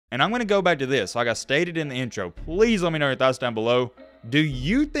And I'm going to go back to this. Like I stated in the intro, please let me know your thoughts down below. Do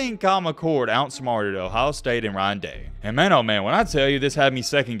you think Kyle McCord outsmarted Ohio State and Ryan Day? And man, oh man, when I tell you this had me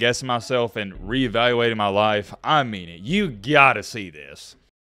second guessing myself and reevaluating my life, I mean it. You gotta see this.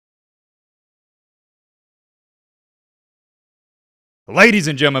 Ladies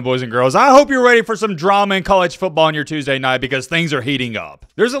and gentlemen, boys and girls, I hope you're ready for some drama in college football on your Tuesday night because things are heating up.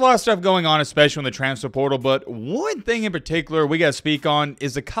 There's a lot of stuff going on, especially in the transfer portal, but one thing in particular we got to speak on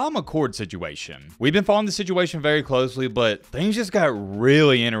is the Kyle McCord situation. We've been following the situation very closely, but things just got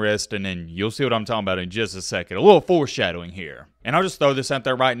really interesting, and you'll see what I'm talking about in just a second. A little foreshadowing here. And I'll just throw this out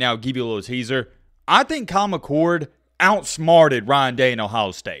there right now, give you a little teaser. I think Kyle McCord outsmarted Ryan Day in Ohio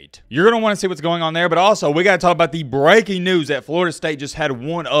State. You're going to want to see what's going on there, but also we got to talk about the breaking news that Florida State just had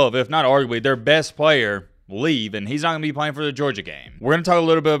one of, if not arguably, their best player leave, and he's not going to be playing for the Georgia game. We're going to talk a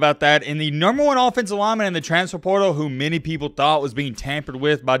little bit about that. And the number one offensive lineman in the transfer portal, who many people thought was being tampered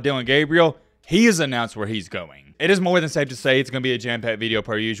with by Dillon Gabriel, he has announced where he's going. It is more than safe to say it's going to be a jam-packed video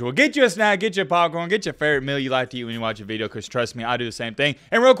per usual. Get you a snack, get you a popcorn, get your favorite meal you like to eat when you watch a video, because trust me, I do the same thing.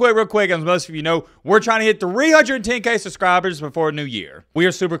 And real quick, as most of you know, we're trying to hit 310K subscribers before New Year. We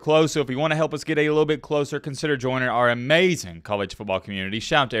are super close, so if you want to help us get a little bit closer, consider joining our amazing college football community.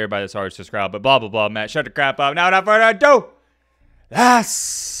 Shout out to everybody that's already subscribed, but blah, blah, blah, Matt, shut the crap up. Now, without further ado,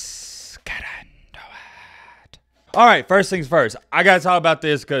 let's get into it. All right, first things first, I got to talk about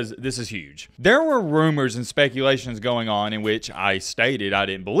this because this is huge. There were rumors and speculations going on in which I stated I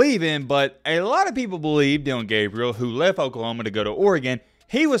didn't believe in, but a lot of people believe Dillon Gabriel, who left Oklahoma to go to Oregon,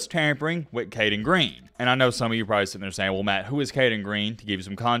 he was tampering with Caden Green. And I know some of you probably sitting there saying, well, Matt, who is Caden Green? To give you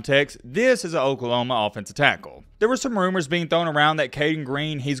some context, this is an Oklahoma offensive tackle. There were some rumors being thrown around that Caden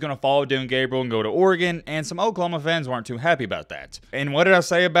Green, he's going to follow Dillon Gabriel and go to Oregon, and some Oklahoma fans weren't too happy about that. And what did I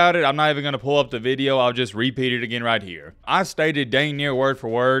say about it? I'm not even going to pull up the video. I'll just repeat it again right here. I stated dang near word for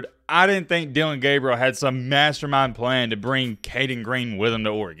word, I didn't think Dillon Gabriel had some mastermind plan to bring Caden Green with him to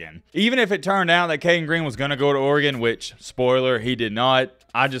Oregon. Even if it turned out that Caden Green was going to go to Oregon, which, spoiler, he did not,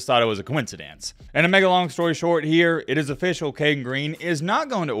 I just thought it was a coincidence. And to make a long story short here, it is official Caden Green is not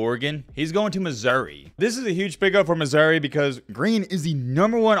going to Oregon. He's going to Missouri. This is a huge pickup for Missouri because Green is the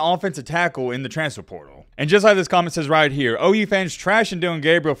 #1 offensive tackle in the transfer portal. And just like this comment says right here, OU fans trashing Dillon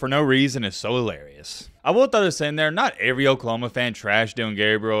Gabriel for no reason is so hilarious. I will throw this in there. Not every Oklahoma fan trashed Dillon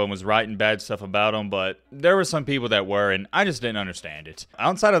Gabriel and was writing bad stuff about him, but there were some people that were, and I just didn't understand it.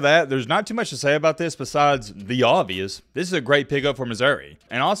 Outside of that, there's not too much to say about this besides the obvious. This is a great pickup for Missouri.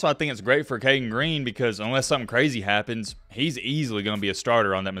 And also, I think it's great for Caden Green because unless something crazy happens, he's easily going to be a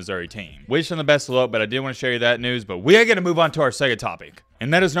starter on that Missouri team. Wish him the best of luck, but I did want to share you that news. But we are going to move on to our second topic.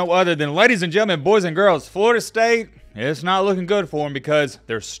 And that is no other than, ladies and gentlemen, boys and girls, Florida State, it's not looking good for him because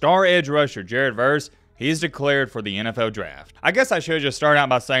their star edge rusher, Jared Verse, he is declared for the NFL draft. I guess I should just start out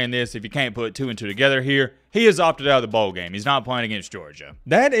by saying this if you can't put two and two together here. He has opted out of the bowl game. He's not playing against Georgia.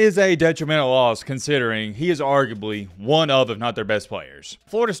 That is a detrimental loss considering he is arguably one of, if not their best players.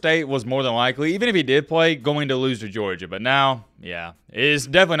 Florida State was more than likely, even if he did play, going to lose to Georgia. But now, yeah, it's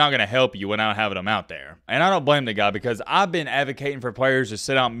definitely not going to help you without having him out there. And I don't blame the guy because I've been advocating for players to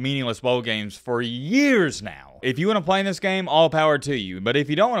sit out meaningless bowl games for years now. If you want to play in this game, all power to you. But if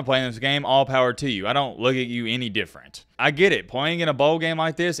you don't want to play in this game, all power to you. I don't look at you any different. I get it. Playing in a bowl game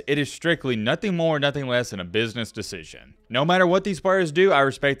like this, it is strictly nothing more, nothing less than a business decision. No matter what these players do, I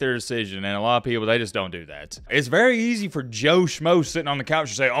respect their decision. And a lot of people, they just don't do that. It's very easy for Joe Schmo sitting on the couch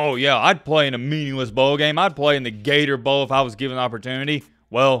to say, oh yeah, I'd play in a meaningless bowl game. I'd play in the Gator Bowl if I was given the opportunity.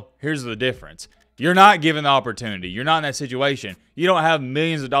 Well, here's the difference. You're not given the opportunity. You're not in that situation. You don't have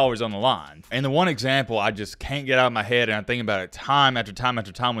millions of dollars on the line. And the one example I just can't get out of my head, and I think about it time after time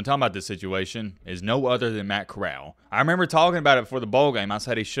after time when talking about this situation, is no other than Matt Corral. I remember talking about it before the bowl game. I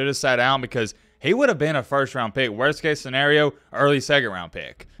said he should have sat down because he would have been a first-round pick. Worst case scenario, early second-round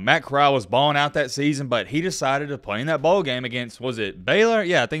pick. Matt Corral was balling out that season, but he decided to play in that bowl game against, was it Baylor?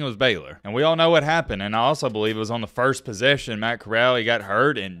 Yeah, I think it was Baylor. And we all know what happened. And I also believe it was on the first possession. Matt Corral, he got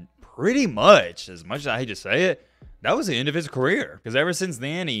hurt, and pretty much as I hate to say it, that was the end of his career. Because ever since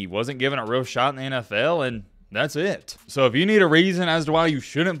then, he wasn't given a real shot in the NFL, and that's it. So if you need a reason as to why you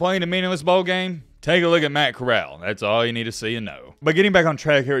shouldn't play in a meaningless bowl game, take a look at Matt Corral. That's all you need to see and know. But getting back on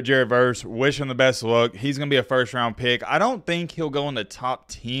track here at Jared Verse, wish him the best of luck. He's going to be a first-round pick. I don't think he'll go in the top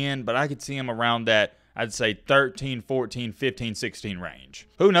 10, but I could see him around that I'd say 13, 14, 15, 16 range.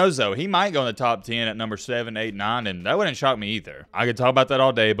 Who knows though? He might go in the top 10 at number 7, 8, 9, and that wouldn't shock me either. I could talk about that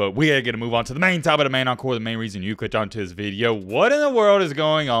all day, but we gotta move on to the main topic of Man on Core, the main reason you clicked onto this video. What in the world is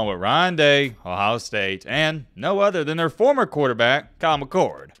going on with Ryan Day, Ohio State, and no other than their former quarterback, Kyle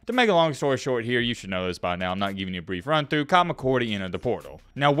McCord? To make a long story short here, you should know this by now. I'm not giving you a brief run through. Kyle McCord entered the portal.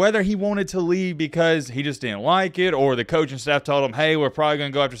 Now, whether he wanted to leave because he just didn't like it, or the coaching staff told him, hey, we're probably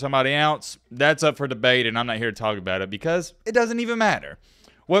going to go after somebody else, that's up for debate, and I'm not here to talk about it because it doesn't even matter.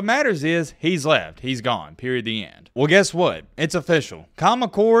 What matters is he's left. He's gone. Period. The end. Well, guess what? It's official. Kyle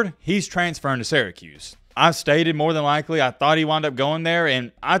McCord, he's transferring to Syracuse. I've stated more than likely I thought he wound up going there,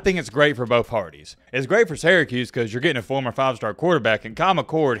 and I think it's great for both parties. It's great for Syracuse because you're getting a former 5-star quarterback, and Kyle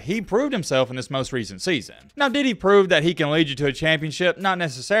McCord, he proved himself in this most recent season. Now, did he prove that he can lead you to a championship? Not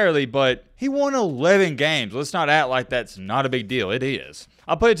necessarily, but he won 11 games. Let's not act like that's not a big deal. It is.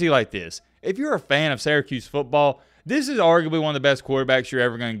 I'll put it to you like this. If you're a fan of Syracuse football, this is arguably one of the best quarterbacks you're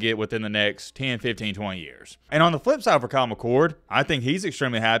ever going to get within the next 10, 15, 20 years. And on the flip side for Kyle McCord, I think he's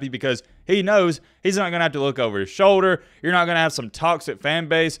extremely happy because he knows he's not going to have to look over his shoulder. You're not going to have some toxic fan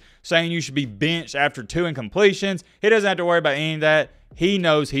base saying you should be benched after 2 incompletions. He doesn't have to worry about any of that. He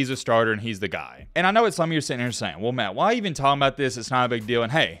knows he's a starter and he's the guy. And I know what some of you are sitting here saying, well, Matt, why even talking about this? It's not a big deal.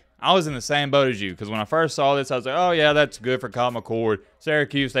 And hey, I was in the same boat as you because when I first saw this, I was like, oh, yeah, that's good for Kyle McCord.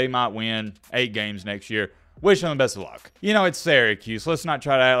 Syracuse, they might win 8 games next year. Wish them the best of luck. You know, it's Syracuse. Let's not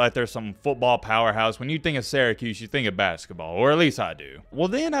try to act like there's some football powerhouse. When you think of Syracuse, you think of basketball, or at least I do. Well,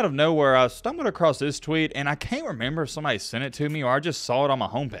 then out of nowhere, I stumbled across this tweet, and I can't remember if somebody sent it to me or I just saw it on my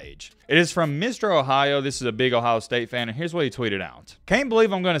homepage. It is from Mr. Ohio. This is a big Ohio State fan, and here's what he tweeted out. Can't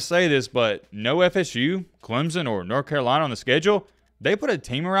believe I'm going to say this, but no FSU, Clemson, or North Carolina on the schedule. They put a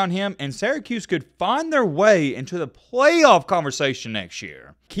team around him, and Syracuse could find their way into the playoff conversation next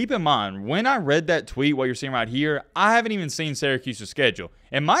year. Keep in mind, when I read that tweet, what you're seeing right here, I haven't even seen Syracuse's schedule.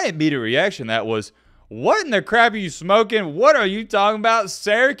 And my immediate reaction to that was, what in the crap are you smoking? What are you talking about?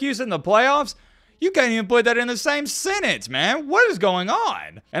 Syracuse in the playoffs? You can't even put that in the same sentence, man. What is going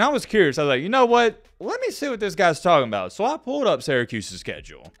on? And I was curious. I was like, you know what? Let me see what this guy's talking about. So I pulled up Syracuse's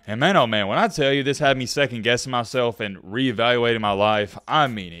schedule. And man, oh man, when I tell you this had me second guessing myself and reevaluating my life, I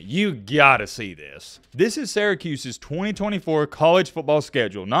mean it. You gotta see this. This is Syracuse's 2024 college football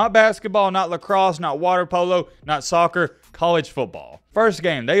schedule. Not basketball, not lacrosse, not water polo, not soccer, college football. First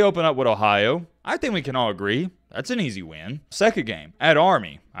game, they open up with Ohio. I think we can all agree. That's an easy win. Second game, at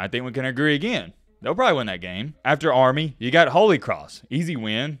Army. I think we can agree again. They'll probably win that game. After Army, you got Holy Cross. Easy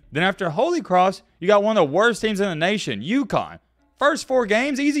win. Then after Holy Cross, you got one of the worst teams in the nation, UConn. First 4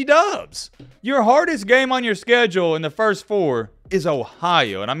 games, easy dubs. Your hardest game on your schedule in the first 4 is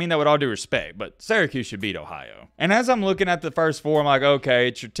Ohio. And I mean that with all due respect, but Syracuse should beat Ohio. And as I'm looking at the first 4, I'm like, okay,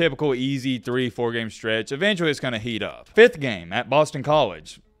 it's your typical easy 3-4 game stretch. Eventually, it's going to heat up. Fifth game at Boston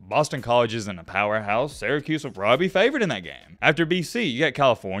College. Boston College isn't a powerhouse. Syracuse will probably be favored in that game. After BC, you got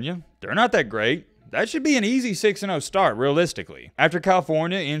California. They're not that great. That should be an easy 6-0 start, realistically. After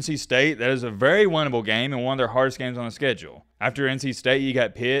California, NC State, that is a very winnable game and one of their hardest games on the schedule. After NC State, you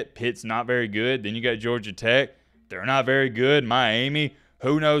got Pitt. Pitt's not very good. Then you got Georgia Tech. They're not very good. Miami,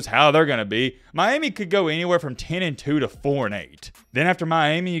 who knows how they're going to be. Miami could go anywhere from 10-2 to 4-8. Then after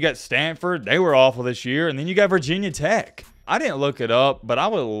Miami, you got Stanford. They were awful this year. And then you got Virginia Tech. I didn't look it up, but I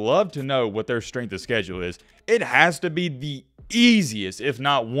would love to know what their strength of schedule is. It has to be the easiest, if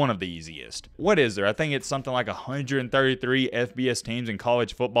not one of the easiest. What is there? I think it's something like 133 FBS teams in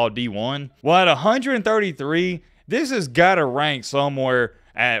college football D1. Well, at 133, this has got to rank somewhere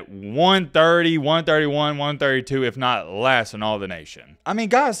at 130, 131, 132, if not last in all the nation. I mean,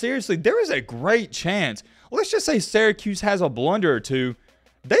 guys, seriously, there is a great chance. Let's just say Syracuse has a blunder or two.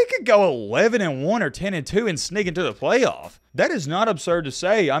 They could go 11-1 or 10-2 and sneak into the playoff. That is not absurd to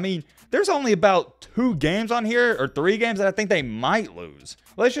say. I mean, there's only about 2 games on here, or 3 games that I think they might lose.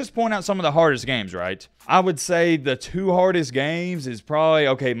 Let's just point out some of the hardest games, right? I would say the 2 hardest games is probably,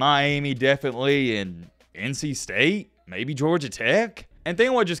 okay, Miami definitely, and NC State, maybe Georgia Tech. And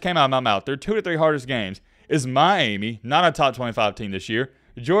think what just came out of my mouth. Their 2 to 3 hardest games is Miami, not a top 25 team this year,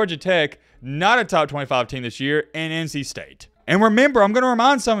 Georgia Tech, not a top 25 team this year, and NC State. And remember, I'm going to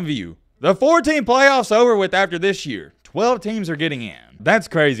remind some of you, the 14 playoffs over with after this year. 12 teams are getting in. That's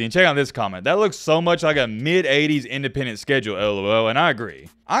crazy. And check out this comment. That looks so much like a mid-80s independent schedule, LOL, and I agree.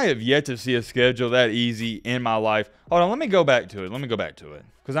 I have yet to see a schedule that easy in my life. Hold on, let me go back to it.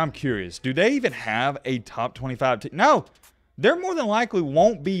 Because I'm curious. Do they even have a top 25 team? No. There more than likely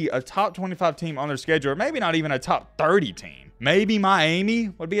won't be a top 25 team on their schedule, or maybe not even a top 30 team. Maybe Miami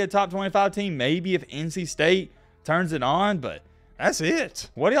would be a top 25 team. Maybe if NC State turns it on, but That's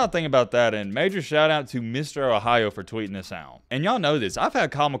it. What do y'all think about that? And major shout out to Mr. Ohio for tweeting this out. And y'all know this. I've had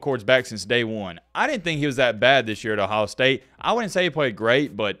Kyle McCord's back since day one. I didn't think he was that bad this year at Ohio State. I wouldn't say he played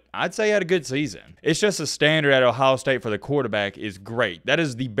great, but I'd say he had a good season. It's just a standard at Ohio State for the quarterback is great. That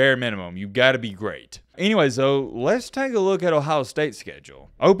is the bare minimum. You got to be great. Anyways, though, let's take a look at Ohio State's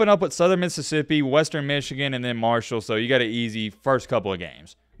schedule. Open up with Southern Mississippi, Western Michigan, and then Marshall, so you got an easy first couple of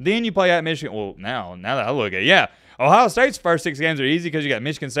games. Then you play at Michigan. Well, now that I look at it, yeah. Ohio State's first 6 games are easy because you got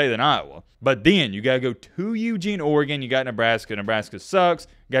Michigan State then Iowa. But then you got to go to Eugene, Oregon. You got Nebraska. Nebraska sucks.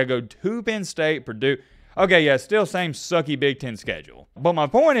 Got to go to Penn State, Purdue. Okay, yeah, still same sucky Big Ten schedule. But my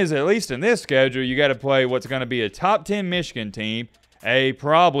point is, at least in this schedule, you got to play what's going to be a top 10 Michigan team, a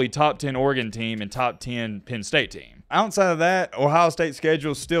probably top 10 Oregon team, and top 10 Penn State team. Outside of that, Ohio State's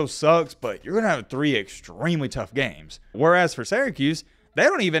schedule still sucks, but you're going to have 3 extremely tough games. Whereas for Syracuse, they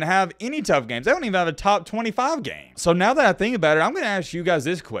don't even have any tough games. They don't even have a top 25 game. So now that I think about it, I'm going to ask you guys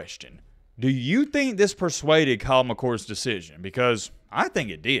this question. Do you think this persuaded Kyle McCord's decision? Because I think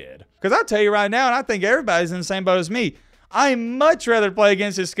it did. Because I'll tell you right now, and I think everybody's in the same boat as me, I'd much rather play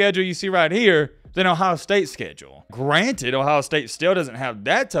against this schedule you see right here than Ohio State's schedule. Granted, Ohio State still doesn't have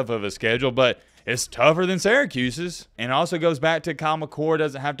that tough of a schedule, but it's tougher than Syracuse's. And it also goes back to Kyle McCord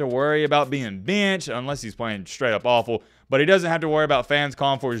doesn't have to worry about being benched unless he's playing straight up awful. But he doesn't have to worry about fans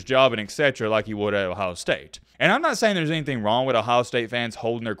calling for his job and etc. like he would at Ohio State. And I'm not saying there's anything wrong with Ohio State fans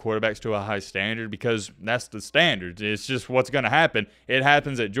holding their quarterbacks to a high standard because that's the standard. It's just what's going to happen. It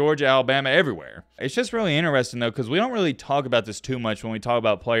happens at Georgia, Alabama, everywhere. It's just really interesting, though, because we don't really talk about this too much when we talk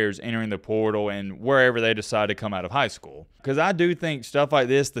about players entering the portal and wherever they decide to come out of high school. Because I do think stuff like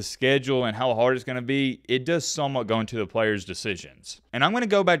this, the schedule and how hard it's going to be, it does somewhat go into the players' decisions. And I'm going to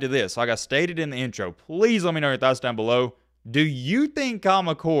go back to this. Like I stated in the intro, please let me know your thoughts down below. Do you think Kyle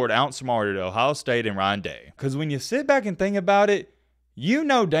McCord outsmarted Ohio State and Ryan Day? Because when you sit back and think about it, you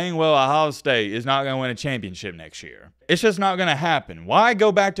know dang well Ohio State is not going to win a championship next year. It's just not going to happen. Why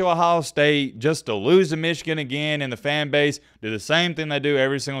go back to Ohio State just to lose to Michigan again and the fan base do the same thing they do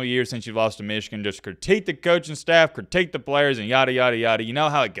every single year since you've lost to Michigan? Just critique the coaching staff, critique the players, and yada, yada, yada. You know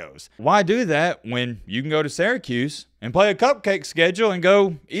how it goes. Why do that when you can go to Syracuse and play a cupcake schedule and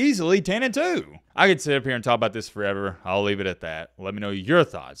go easily 10-2? I could sit up here and talk about this forever. I'll leave it at that. Let me know your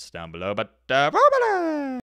thoughts down below. But